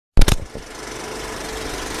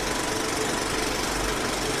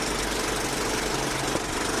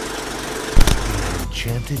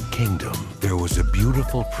enchanted kingdom, there was a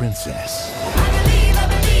beautiful princess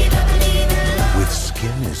with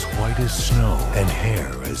skin as white as snow and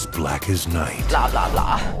hair as black as night. Blah, blah,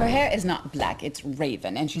 blah. Her hair is not black, it's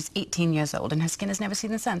raven, and she's 18 years old, and her skin has never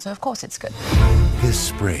seen the sun, so of course it's good. This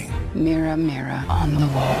spring, Mirror, mirror on the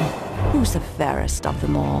wall, Who's the fairest of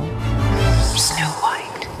them all? Snow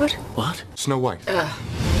White. What? Snow White. a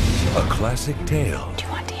classic tale Do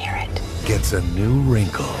you want to hear it? gets a new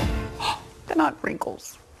wrinkle. They're not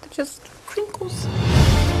wrinkles, they're just crinkles.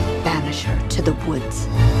 Banish her to the woods.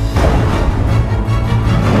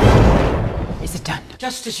 Is it done?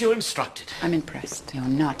 Just as you instructed. I'm impressed. You're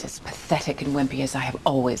not as pathetic and wimpy as I have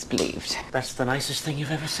always believed. That's the nicest thing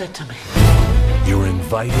you've ever said to me. You're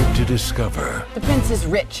invited to discover The prince is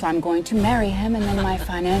rich. I'm going to marry him, and then my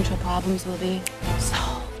financial problems will be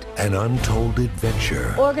solved. an untold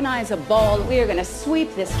adventure Organize a ball. We are going to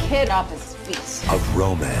sweep this kid off his feet. of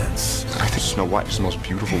romance, I think Snow White is the most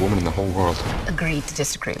beautiful woman in the whole world. Agree to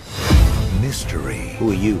disagree. mystery, Who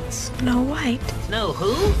are you? Snow White. No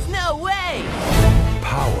who? No way!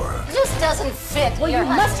 power, This doesn't fit. Well, you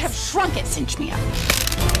must have shrunk it, cinch me up.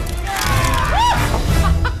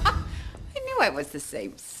 I knew I was the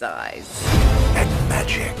same size. and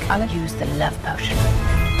magic. I'll use the love potion.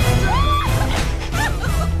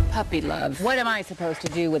 Puppy love. What am I supposed to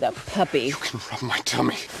do with a puppy? You can rub my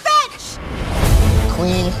tummy.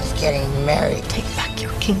 Queen is getting married. Take back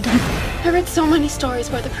your kingdom. I read so many stories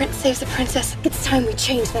where the prince saves the princess. It's time we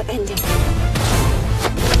change that ending.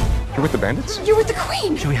 You're with the bandits? You're with the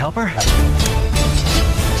queen. Should we help her?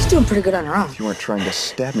 She's doing pretty good on her own. If you weren't trying to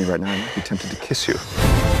stab me right now, I might be tempted to kiss you.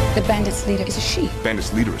 The bandit's leader is a she.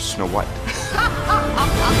 Bandit's leader is Snow White.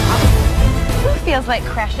 Who feels like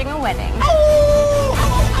crashing a wedding?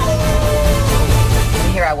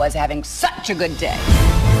 And here I was having such a good day.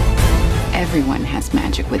 Everyone has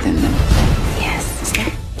magic within them. Yes.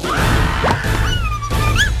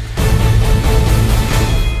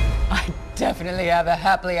 I definitely have a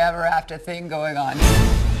happily ever after thing going on.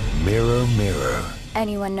 Mirror, mirror,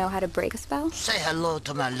 Anyone know how to break a spell? Say hello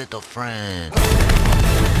to my little friend.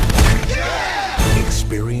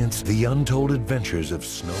 experience the untold adventures of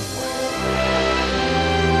Snow White.